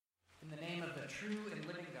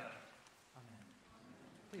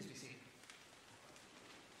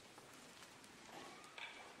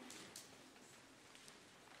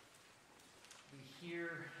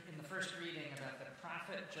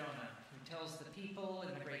Jonah, who tells the people in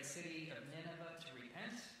the great city of Nineveh to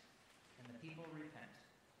repent, and the people repent.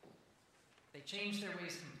 They change their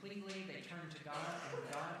ways completely, they turn to God, and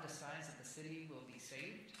God decides that the city will be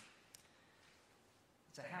saved.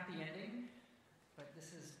 It's a happy ending, but this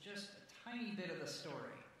is just a tiny bit of the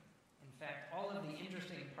story. In fact, all of the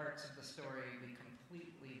interesting parts of the story we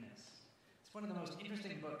completely miss. It's one of the most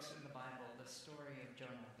interesting books in the Bible, the story of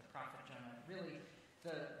Jonah, the prophet Jonah. Really,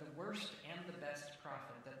 the worst and the best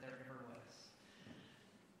prophet that there ever was.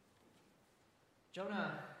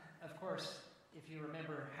 Jonah, of course, if you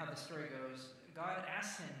remember how the story goes, God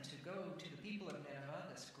asks him to go to the people of Nineveh,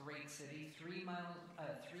 this great city, 3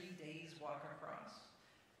 days walk across,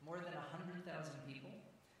 more than 100,000 people.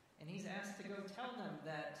 And he's asked to go tell them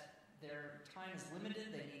that their time is limited,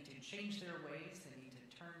 they need to change their ways, they need to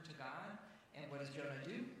turn to God. And what does Jonah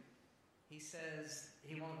do? He says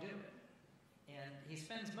he won't do it. And he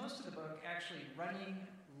spends most of the book actually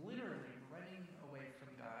literally running away from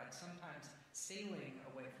God, sometimes sailing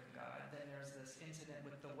away from God. Then there's this incident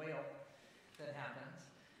with the whale that happens.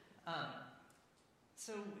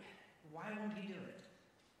 So why won't he do it?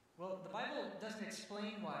 Well, the Bible doesn't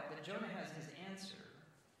explain why, but Jonah has his answer.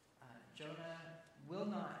 Jonah will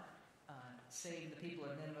not save the people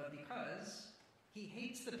of Nineveh because he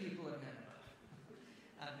hates the people of Nineveh.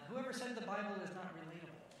 Whoever said the Bible is not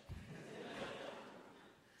relatable.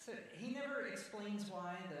 So he never explains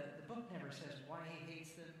why. The book never says why he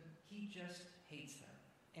hates them. He just hates them.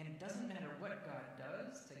 And it doesn't matter what God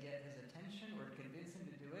does to get his attention or to convince him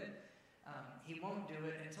to do it. He won't do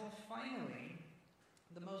it until finally,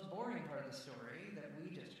 the most boring part of the story that we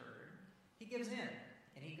just heard, he gives in.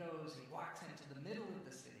 And he walks into the middle of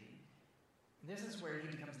the city. And this is where he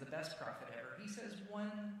becomes the best prophet ever. He says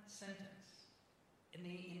one sentence. In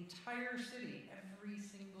the entire city, every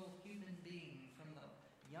single human being, from the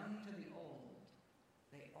young to the old,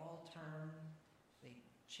 they all turn, they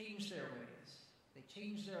change their ways, they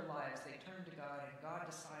change their lives, they turn to God, and God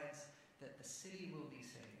decides that the city will be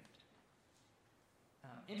saved.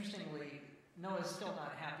 Interestingly, Noah's still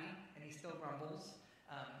not happy, and he still grumbles.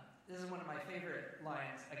 This is one of my favorite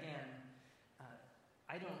lines. Again,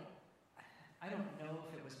 I don't know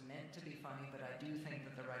if it was meant to be funny, but I do think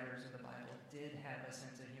that the writers of the Bible did have a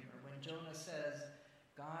sense of humor. When Jonah says,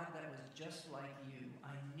 God, that was just like you.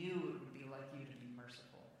 I knew it would be like you to be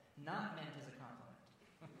merciful. Not meant as a compliment.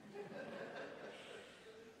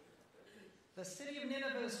 The city of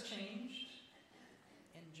Nineveh has changed,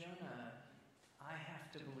 and Jonah, I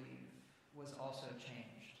have to believe, was also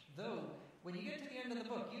changed. Though, when you get to the end of the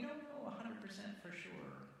book, you don't know 100% for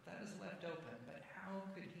sure. That is left open. But how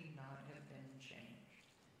could he not have been changed?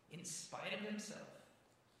 In spite of himself,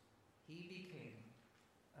 he became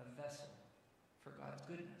a vessel for God's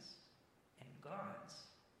goodness and God's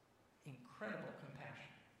incredible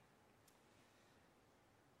compassion.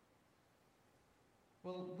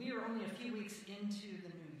 Well, we are only a few weeks into the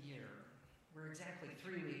new year. We're exactly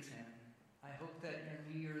 3 weeks in. I hope that your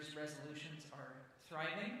New Year's resolutions are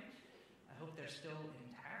thriving. I hope they're still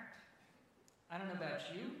intact. I don't know about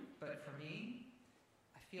you, but for me,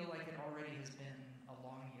 I feel like it already has been a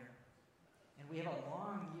long year. And we have a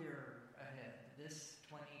long year ahead. This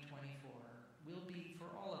 2024 will be, for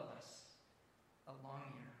all of us, a long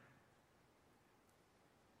year.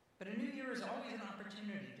 But a new year is always an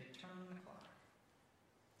opportunity to turn the clock,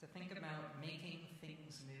 to think about making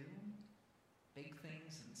things new, big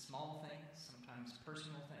things and small things, sometimes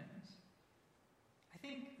personal things. I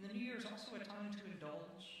think the new year is also a time to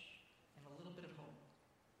indulge in a little bit of hope.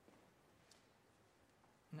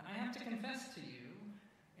 And I have to confess to you,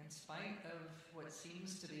 in spite of what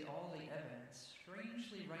seems to be all the evidence,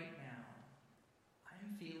 strangely right now,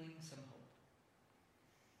 I'm feeling some hope.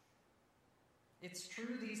 It's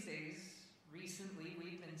true these days, recently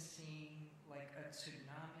we've been seeing like a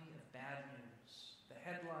tsunami of bad news. The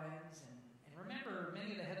headlines, and remember,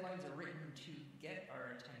 many of the headlines are written to get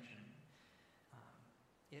our attention.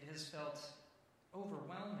 It has felt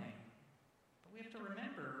overwhelming, but we have to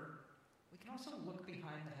remember, we can also look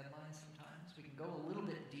behind the headlines sometimes. We can go a little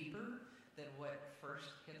bit deeper than what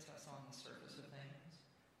first hits us on the surface of things.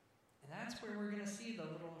 And that's where we're going to see the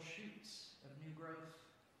little shoots of new growth,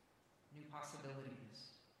 new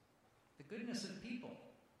possibilities, the goodness of people,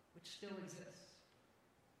 which still exists,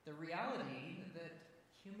 the reality that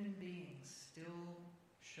human beings still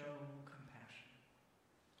show compassion.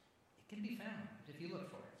 It can be found if you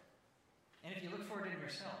look for it. And if you look for it in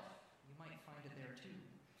yourself, you might find it there too.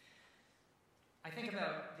 I think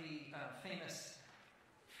about the famous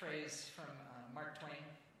phrase from Mark Twain,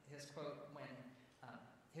 his quote when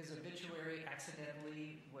his obituary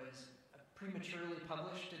accidentally was prematurely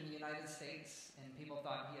published in the United States, and people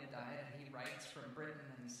thought he had died, and he writes from Britain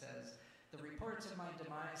and says, "The reports of my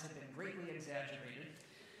demise have been greatly exaggerated."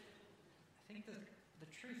 I think the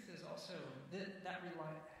truth is also, that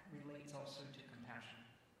relates also to compassion.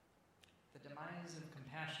 The demise of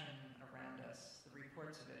compassion around us, the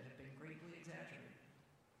reports of it have been greatly exaggerated.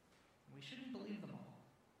 We shouldn't believe them all.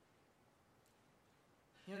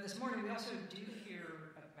 This morning we also do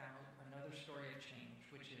hear about another story of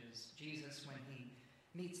change, which is Jesus when he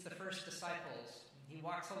meets the first disciples. He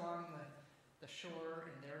walks along the shore,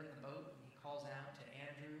 and they're in the boat, and he calls out to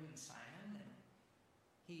Andrew and Simon, and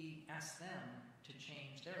he asks them to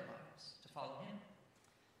change their lives, to follow him.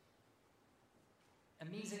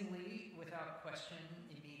 Amazingly, without question,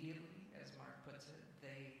 immediately, as Mark puts it,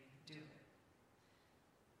 they do it.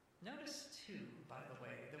 Notice, too, by the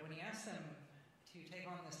way, that when he asks them to take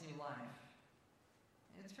on this new life,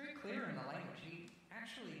 it's very clear in the language. He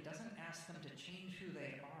actually doesn't ask them to change who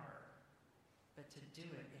they are, but to do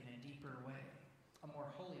it in a deeper way, a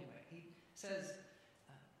more holy way. He says,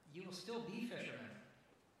 you will still be fishermen,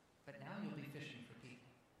 but now you'll be fishing for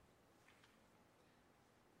people.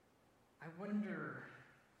 I wonder,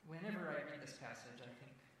 whenever I read this passage, I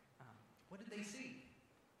think, what did they see?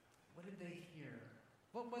 What did they hear?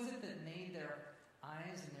 What was it that made their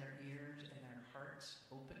eyes and their ears and their hearts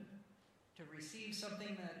open to receive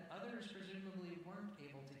something that others presumably weren't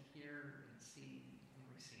able to hear and see and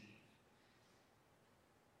receive?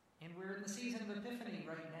 And we're in the season of Epiphany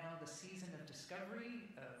right now, the season of discovery,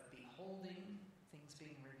 of beholding, things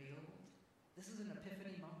being revealed. This is an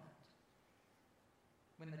Epiphany moment,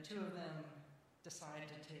 when the two of them decide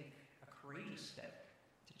to take a courageous step,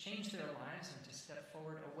 to change their lives and to step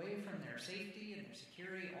forward away from their safety and their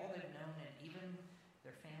security, all they've known, and even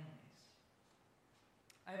their families.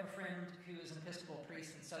 I have a friend who is an Episcopal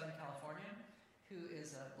priest in Southern California, who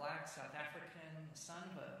is a black South African, son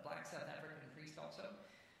of a black South African priest also.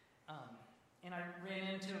 And I ran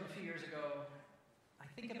into him a few years ago. I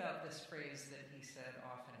think about this phrase that he said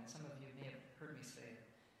often, and some of you may have heard me say it.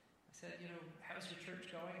 I said, how's your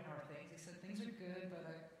church going? How are things? He said, things are good, but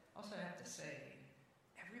I also have to say,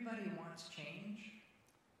 everybody wants change,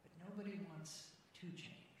 but nobody wants to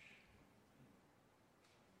change.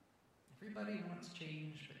 Everybody wants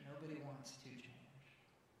change, but nobody wants to change.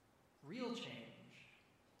 Real change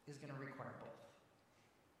is going to require both.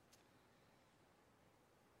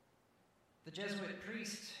 The Jesuit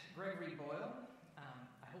priest, Gregory Boyle,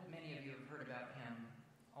 I hope many of you have heard about him,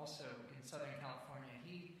 also in Southern California.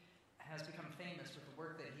 He has become famous with the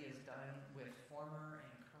work that he has done with former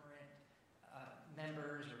and current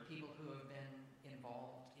members or people who have been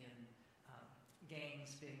involved in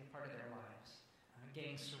gangs being a part of their lives,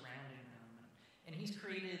 gangs surrounding them. And he's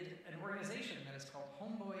created an organization that is called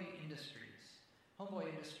Homeboy Industries.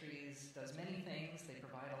 Homeboy Industries does many things. They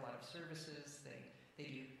provide a lot of services. They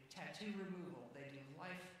do tattoo removal. They do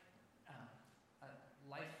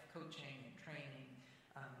life coaching and training,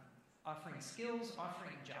 offering skills,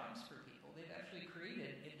 offering jobs for people. They've actually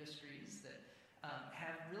created industries that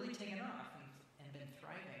have really taken off and been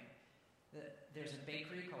thriving. There's a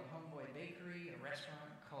bakery called Homeboy Bakery, a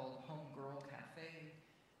restaurant called Homegirl Cafe.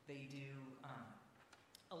 They do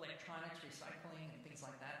electronics recycling and things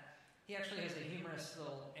like that. He actually has a humorous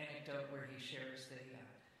little anecdote where he shares that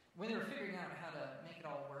when they were figuring out how to make it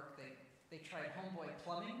all work, they tried Homeboy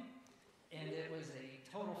Plumbing, and it was a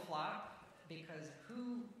total flop because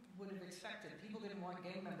who would have expected? People didn't want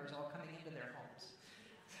gang members all coming into their homes.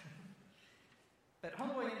 But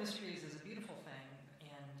Homeboy Industries is a beautiful thing,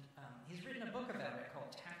 and he's written a book about it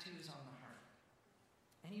called Tattoos on the Heart.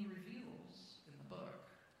 And he reveals in the book,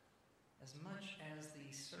 as much as the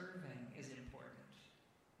serving is important,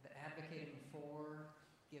 the advocating for,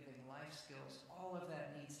 giving life skills, all of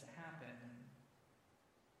that needs to happen.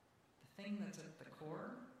 The thing that's at the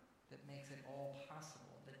core that makes it all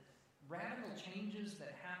possible, that radical changes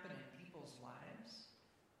that happen in people's lives,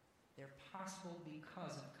 they're possible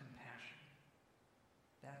because of compassion.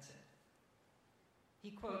 That's it.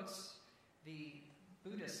 He quotes the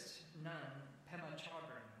Buddhist nun, Pema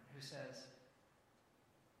Chodron, who says,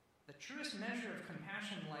 "The truest measure of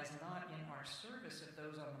compassion lies not in our service of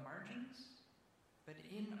those on the margins, but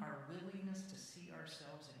in our willingness to see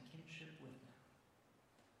ourselves in kinship with them.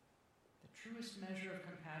 The truest measure of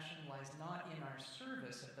compassion lies not in our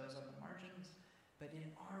service of those on the margins, but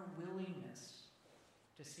in our willingness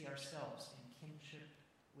to see ourselves in kinship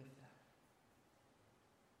with them."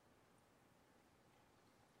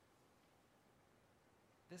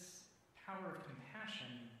 This power of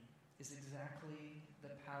compassion is exactly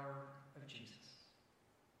the power of Jesus.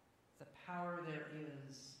 The power there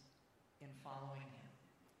is in following him,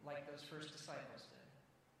 like those first disciples did.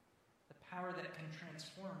 The power that can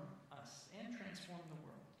transform us and transform the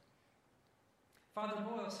world. Father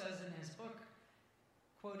Boyle says in his book,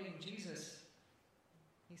 quoting Jesus,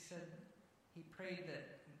 he said he prayed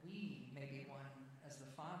that we may be one as the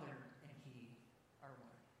Father and he are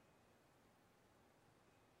one.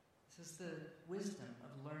 This is the wisdom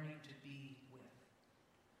of learning to be with.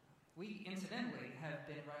 We, incidentally, have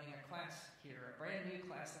been running a class here, a brand new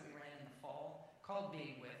class that we ran in the fall called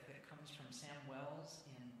Being With. It comes from Sam Wells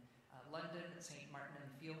in London at St. Martin in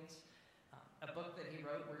the Fields. A book that he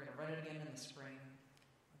wrote. We're going to run it again in the spring.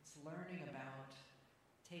 It's learning about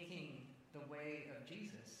taking the way of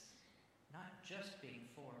Jesus, not just being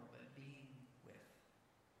for, but being with,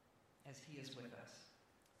 as he is with us.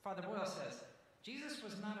 Father Boyle says, Jesus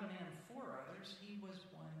was not a man for others, he was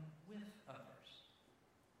one with others.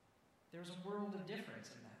 There's a world of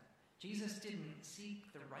difference in that. Jesus didn't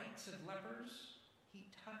seek the rights of lepers, he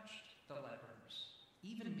touched the lepers,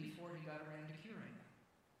 even before he got around to curing them.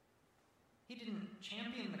 He didn't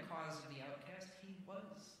champion the cause of the outcast, he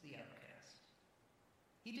was the outcast.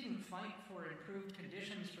 He didn't fight for improved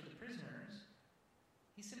conditions for the prisoners.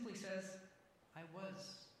 He simply says, I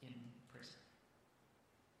was in prison.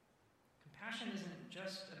 Compassion isn't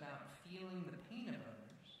just about feeling the pain of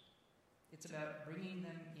others. It's about bringing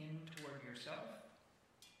them in toward yourself.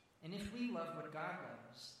 And if we love what God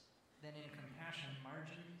loves, then in compassion,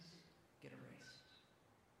 margins get erased.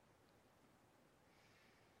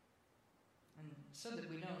 And so that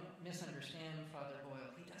we don't misunderstand Father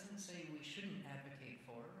Boyle, he doesn't say we shouldn't advocate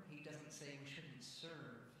for, he doesn't say we shouldn't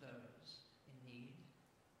serve those in need.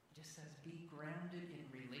 He just says be grounded in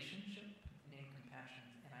relationship and in compassion.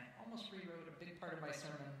 And I almost rewrote a big part of my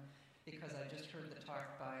sermon because I just heard the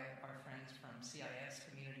talk by our friends from CIS,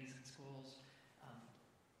 Communities and Schools.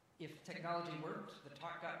 If technology worked, the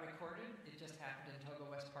talk got recorded. It just happened in Togo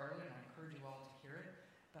West Parliament, and I encourage you all to hear it,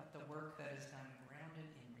 about the work that is done grounded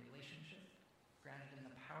in relationship, grounded in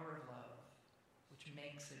the power of love, which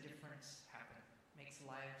makes a difference happen, makes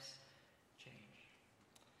lives change.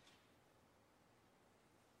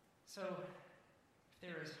 So, if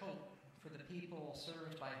there is hope for the people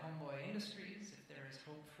served by Homeboy Industries, if there is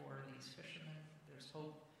hope for these fishermen, there's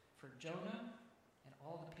hope for Jonah and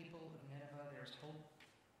all the people of Nineveh, there's hope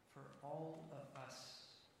for all of us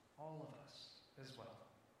as well.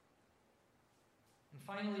 And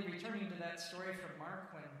finally, returning to that story from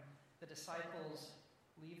Mark, when the disciples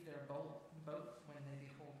leave their boat when they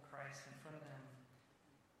behold Christ in front of them,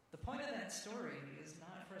 the point of that story is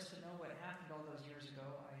not for us to know what happened all those years ago,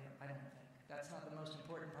 I don't think. That's not the most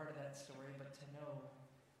important part of that story, but to know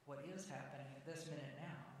what is happening at this minute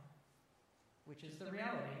now, which is the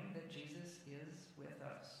reality that Jesus is with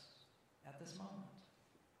us at this moment,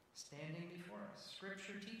 standing before us.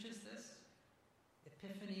 Scripture teaches this.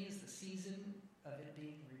 Epiphany is the season of it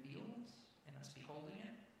being revealed and us beholding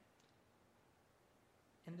it.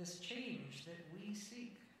 And this change that we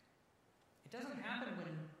seek, it doesn't happen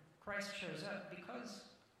when Christ shows up because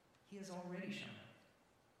he has already shown up.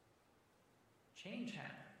 Change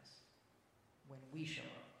happens when we show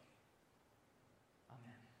up.